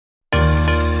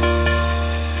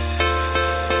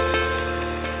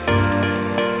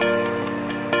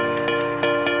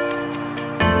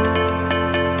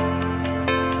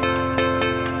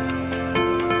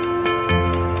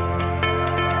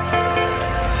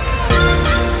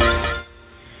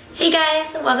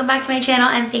Hello, welcome back to my channel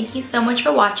and thank you so much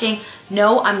for watching.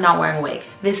 No, I'm not wearing a wig.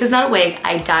 This is not a wig.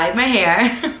 I dyed my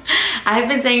hair. I've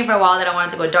been saying for a while that I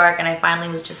wanted to go dark and I finally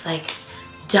was just like,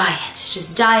 dye it,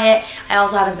 just dye it. I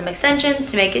also have some extensions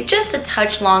to make it just a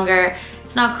touch longer.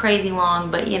 It's not crazy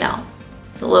long, but you know,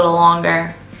 it's a little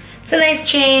longer. It's a nice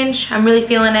change. I'm really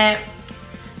feeling it.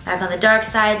 Back on the dark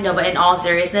side. No, but in all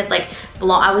seriousness, like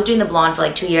blonde, I was doing the blonde for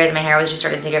like 2 years and my hair was just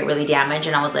starting to get really damaged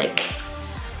and I was like,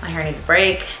 my hair needs a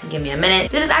break, give me a minute.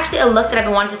 This is actually a look that I've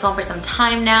been wanting to film for some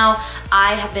time now.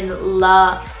 I have been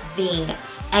loving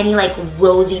any like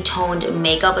rosy toned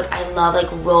makeup. Like I love like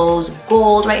rose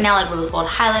gold right now, like rose gold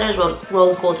highlighters,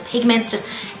 rose gold pigments, just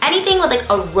anything with like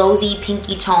a rosy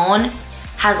pinky tone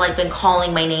has like been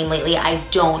calling my name lately. I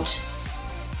don't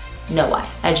know why.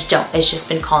 I just don't. It's just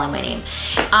been calling my name.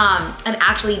 And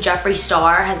actually Jeffree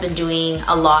Star has been doing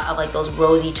a lot of like those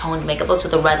rosy toned makeup looks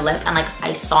with a red lip, and like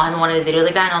I saw him in one of his videos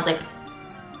like that and I was like,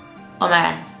 oh my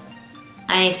god,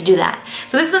 I need to do that.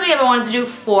 So this is something I've been wanting to do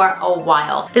for a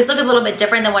while. This look is a little bit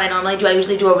different than what I normally do. I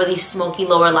usually do a really smoky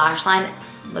lower lash line.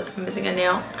 Look, I'm missing a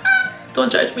nail.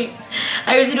 Don't judge me.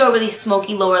 I usually do a really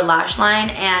smoky lower lash line,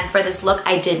 and for this look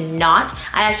I did not.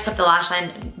 I actually kept the lash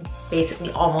line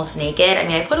basically almost naked. I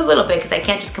mean, I put a little bit because I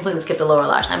can't just completely skip the lower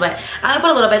lash line, but I only put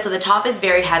a little bit. So the top is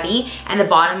very heavy and the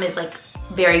bottom is like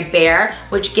very bare,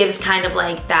 which gives kind of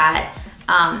like that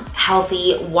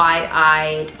healthy,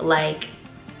 wide-eyed, like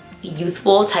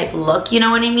youthful type look, you know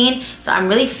what I mean? So I'm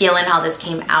really feeling how this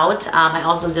came out. I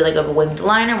also did like a winged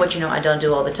liner, which you know I don't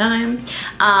do all the time.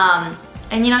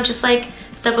 And you know, just like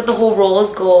stuck with the whole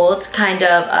rose gold kind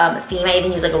of theme. I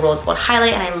even used like a rose gold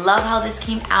highlight and I love how this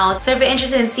came out. So if you're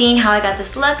interested in seeing how I got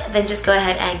this look, then just go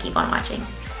ahead and keep on watching.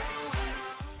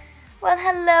 Well,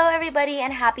 hello everybody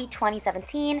and happy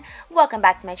 2017. Welcome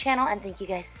back to my channel and thank you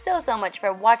guys so much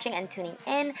for watching and tuning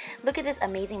in. Look at this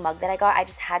amazing mug that I got. I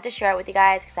just had to share it with you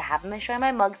guys because I haven't been showing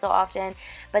my mug so often.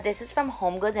 But this is from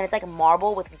HomeGoods and it's like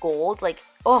marble with gold. Like,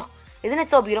 oh, isn't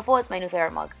it so beautiful? It's my new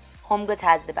favorite mug. HomeGoods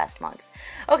has the best mugs.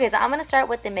 Okay, so I'm going to start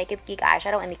with the Makeup Geek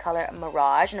eyeshadow in the color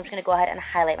Mirage. And I'm just going to go ahead and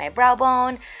highlight my brow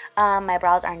bone. My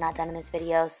brows are not done in this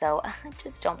video, so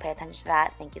just don't pay attention to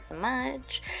that. Thank you so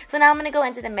much. So now I'm going to go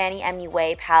into the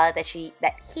MannyMUA palette that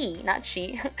he, not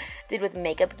she, did with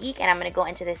Makeup Geek. And I'm going to go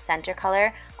into this center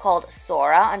color called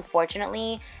Sora.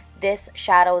 Unfortunately, this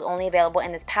shadow is only available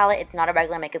in this palette. It's not a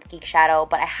regular Makeup Geek shadow,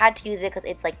 but I had to use it because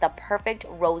it's like the perfect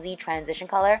rosy transition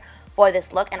color for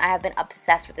this look, and I have been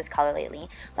obsessed with this color lately.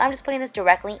 So I'm just putting this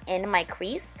directly in my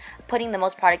crease, putting the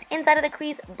most product inside of the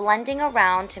crease, blending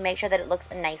around to make sure that it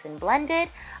looks nice and blended,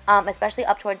 especially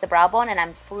up towards the brow bone, and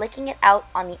I'm flicking it out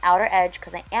on the outer edge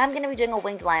because I am going to be doing a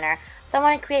winged liner, so I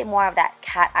want to create more of that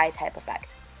cat eye type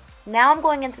effect. Now I'm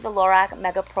going into the Lorac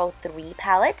Mega Pro 3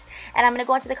 palette, and I'm going to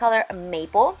go into the color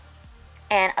Maple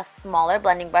and a smaller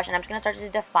blending brush, and I'm just going to start to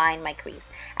define my crease.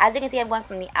 As you can see, I'm going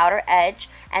from the outer edge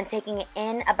and taking it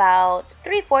in about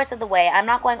 3/4 of the way. I'm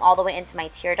not going all the way into my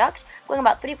tear duct. I'm going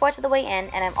about 3/4 of the way in,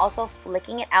 and I'm also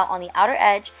flicking it out on the outer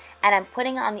edge, and I'm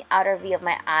putting it on the outer V of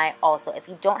my eye also. If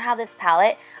you don't have this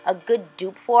palette, a good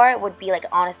dupe for it would be like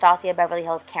Anastasia Beverly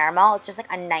Hills Caramel. It's just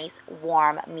like a nice,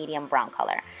 warm, medium brown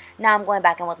color. Now I'm going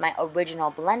back in with my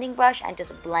original blending brush and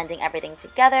just blending everything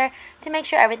together to make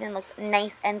sure everything looks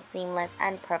nice and seamless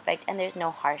and perfect and there's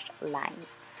no harsh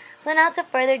lines. So now to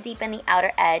further deepen the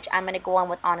outer edge, I'm going to go on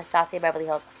with Anastasia Beverly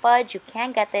Hills Fudge. You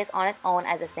can get this on its own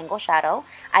as a single shadow.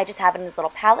 I just have it in this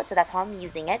little palette, so that's how I'm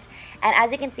using it. And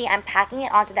as you can see, I'm packing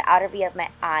it onto the outer V of my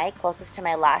eye, closest to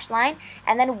my lash line,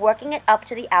 and then working it up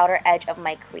to the outer edge of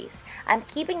my crease. I'm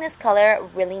keeping this color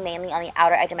really mainly on the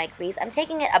outer edge of my crease. I'm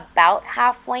taking it about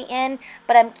halfway in,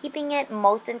 but I'm keeping it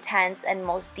most intense and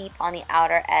most deep on the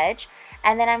outer edge.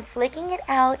 And then I'm flicking it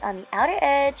out on the outer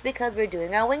edge because we're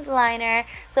doing our winged liner.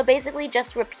 So basically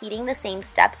just repeating the same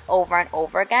steps over and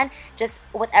over again. Just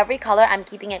with every color, I'm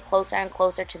keeping it closer and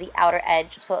closer to the outer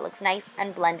edge so it looks nice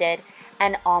and blended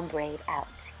and ombre'd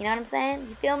out. You know what I'm saying?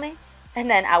 You feel me? And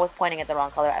then I was pointing at the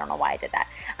wrong color. I don't know why I did that.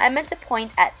 I meant to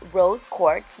point at Rose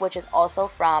Quartz, which is also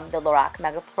from the Lorac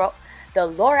Mega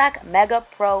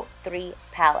Pro 3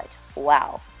 palette.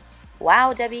 Wow.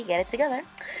 Wow, Debbie, get it together.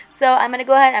 So I'm going to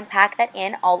go ahead and pack that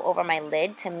in all over my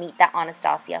lid to meet that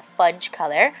Anastasia Fudge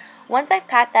color. Once I've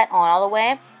packed that on all the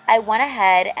way, I went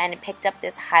ahead and picked up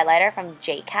this highlighter from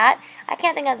Jcat. I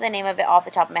can't think of the name of it off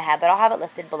the top of my head, but I'll have it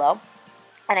listed below.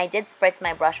 And I did spritz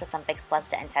my brush with some Fix Plus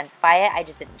to intensify it. I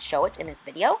just didn't show it in this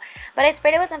video. But I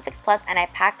sprayed it with some Fix Plus and I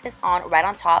packed this on right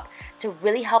on top to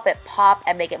really help it pop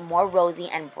and make it more rosy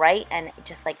and bright. And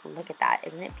just like, look at that.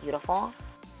 Isn't it beautiful?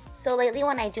 So lately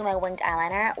when I do my winged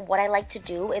eyeliner, what I like to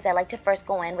do is I like to first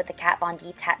go in with the Kat Von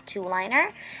D tattoo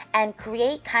liner and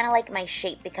create kind of like my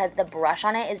shape, because the brush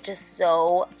on it is just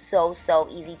so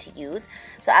easy to use.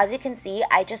 So as you can see,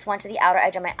 I just went to the outer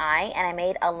edge of my eye and I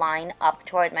made a line up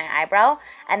towards my eyebrow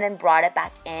and then brought it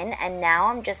back in, and now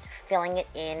I'm just filling it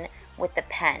in with the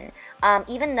pen.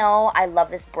 Even though I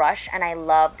love this brush and I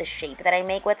love the shape that I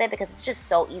make with it, because it's just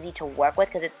so easy to work with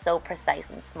because it's so precise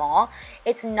and small,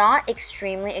 it's not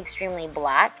extremely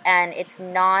black and it's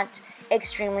not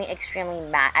extremely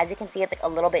matte. As you can see, it's like a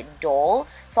little bit dull.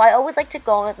 So I always like to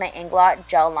go in with my Ingot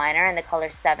gel liner in the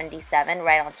color 77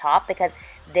 right on top, because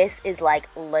this is like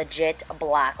legit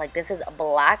black. Like this is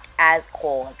black as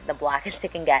coal, like the blackest you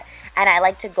can get. And I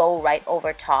like to go right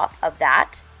over top of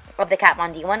that, of the Kat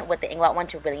Von D one with the Ingot one,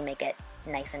 to really make it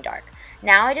nice and dark.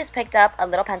 Now I just picked up a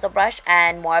little pencil brush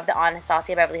and more of the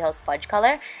Anastasia Beverly Hills Fudge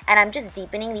color, and I'm just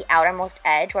deepening the outermost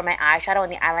edge where my eyeshadow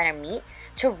and the eyeliner meet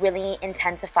to really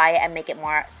intensify it and make it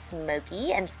more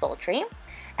smoky and sultry.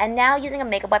 And now using a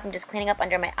makeup wipe, I'm just cleaning up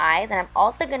under my eyes, and I'm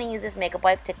also going to use this makeup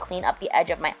wipe to clean up the edge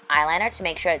of my eyeliner to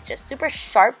make sure it's just super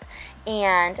sharp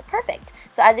and perfect.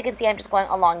 So as you can see, I'm just going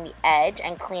along the edge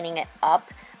and cleaning it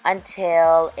up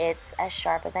until it's as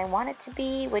sharp as I want it to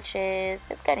be, which is,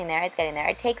 it's getting there.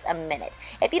 It takes a minute.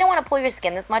 If you don't want to pull your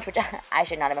skin this much, which I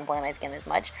should not have been pulling my skin this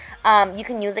much, you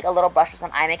can use like a little brush with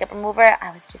some eye makeup remover.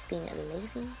 I was just being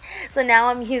lazy. So now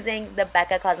I'm using the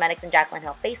Becca Cosmetics and Jaclyn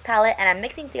Hill face palette, and I'm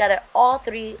mixing together all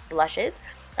three blushes.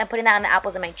 I'm putting that on the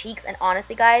apples of my cheeks, and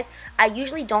honestly guys, I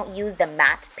usually don't use the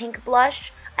matte pink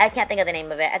blush. I can't think of the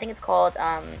name of it. I think it's called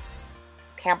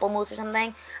pamplemousse or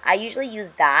something. I usually use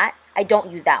that. I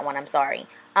don't use that one, I'm sorry.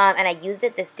 And I used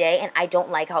it this day, and I don't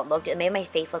like how it looked. It made my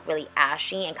face look really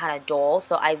ashy and kind of dull,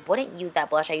 so I wouldn't use that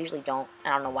blush. I usually don't. I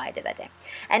don't know why I did that day.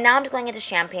 And now I'm just going into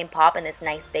Champagne Pop in this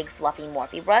nice big fluffy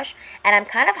Morphe brush, and I'm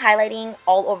kind of highlighting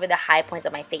all over the high points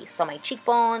of my face. So my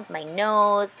cheekbones, my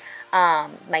nose,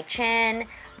 my chin,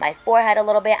 my forehead a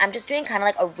little bit. I'm just doing kind of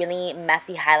like a really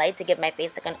messy highlight to give my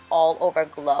face like an all over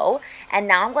glow. And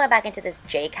now I'm going back into this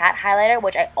Jcat highlighter,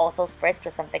 which I also spritzed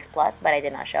with some Fix Plus, but I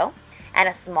did not show, and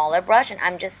a smaller brush, and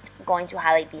I'm just going to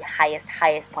highlight the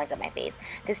highest points of my face.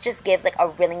 This just gives like a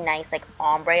really nice like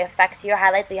ombre effect to your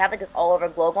highlight, so you have like this all over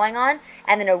glow going on,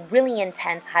 and then a really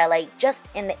intense highlight just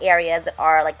in the areas that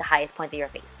are like the highest points of your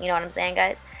face. You know what I'm saying,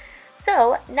 guys?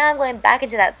 So now I'm going back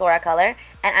into that Sora color,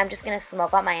 and I'm just going to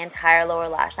smoke out my entire lower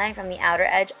lash line from the outer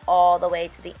edge all the way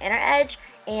to the inner edge,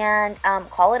 and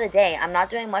call it a day. I'm not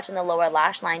doing much in the lower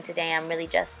lash line today. I'm really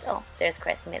just, oh, there's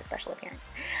Chris, he made a special appearance.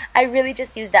 I really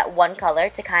just used that one color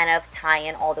to kind of tie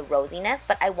in all the rosiness,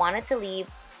 but I wanted to leave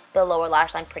the lower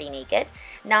lash line pretty naked.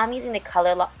 Now I'm using the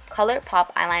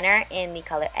Colourpop eyeliner in the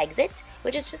color Exit,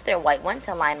 which is just their white one,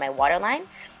 to line my waterline.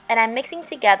 And I'm mixing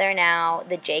together now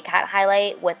the Jcat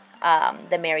highlight with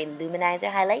the Mary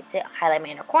Luminizer highlight to highlight my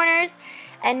inner corners.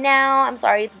 And now, I'm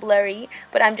sorry it's blurry,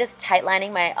 but I'm just tight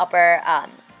lining my upper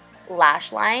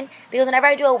lash line, because whenever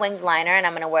I do a winged liner and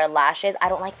I'm going to wear lashes, I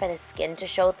don't like for the skin to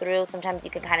show through. Sometimes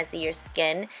you can kind of see your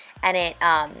skin, and it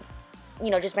you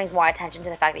know, just brings more attention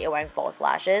to the fact that you're wearing false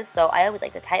lashes. So I always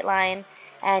like to tight line,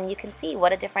 and you can see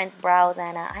what a difference brows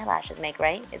and eyelashes make,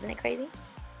 right? Isn't it crazy?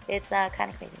 It's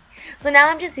kind of crazy. So now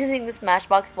I'm just using the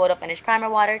Smashbox Photo Finish Primer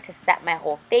Water to set my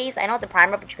whole face. I know it's a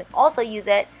primer, but you can also use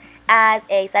it as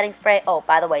a setting spray. Oh,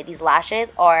 by the way, these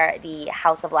lashes are the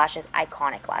House of Lashes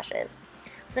Iconic Lashes.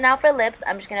 So now for lips,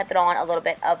 I'm just going to throw on a little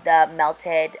bit of the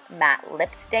Melted Matte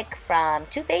Lipstick from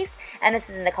Too Faced, and this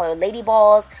is in the color Lady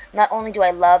Balls. Not only do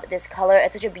I love this color,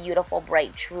 it's such a beautiful,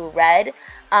 bright, true red.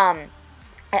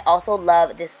 I also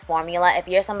love this formula. If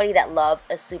you're somebody that loves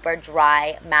a super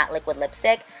dry matte liquid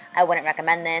lipstick, I wouldn't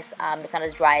recommend this. It's not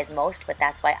as dry as most, but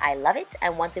that's why I love it.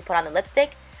 And once we put on the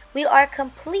lipstick, we are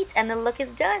complete and the look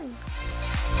is done.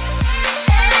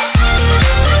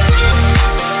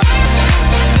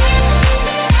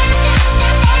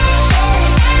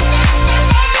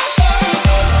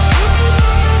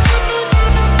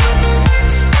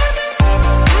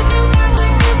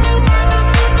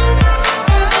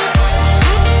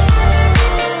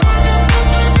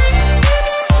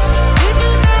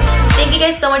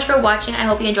 So much for watching. I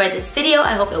hope you enjoyed this video.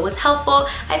 I hope it was helpful.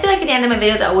 I feel like at the end of my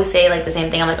videos I always say like the same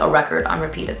thing. I'm like a record on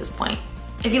repeat at this point.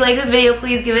 If you like this video,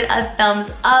 please give it a thumbs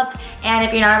up, and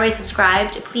if you're not already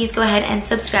subscribed, please go ahead and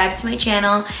subscribe to my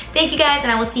channel. Thank you guys,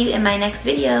 and I will see you in my next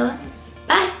video.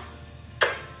 Bye.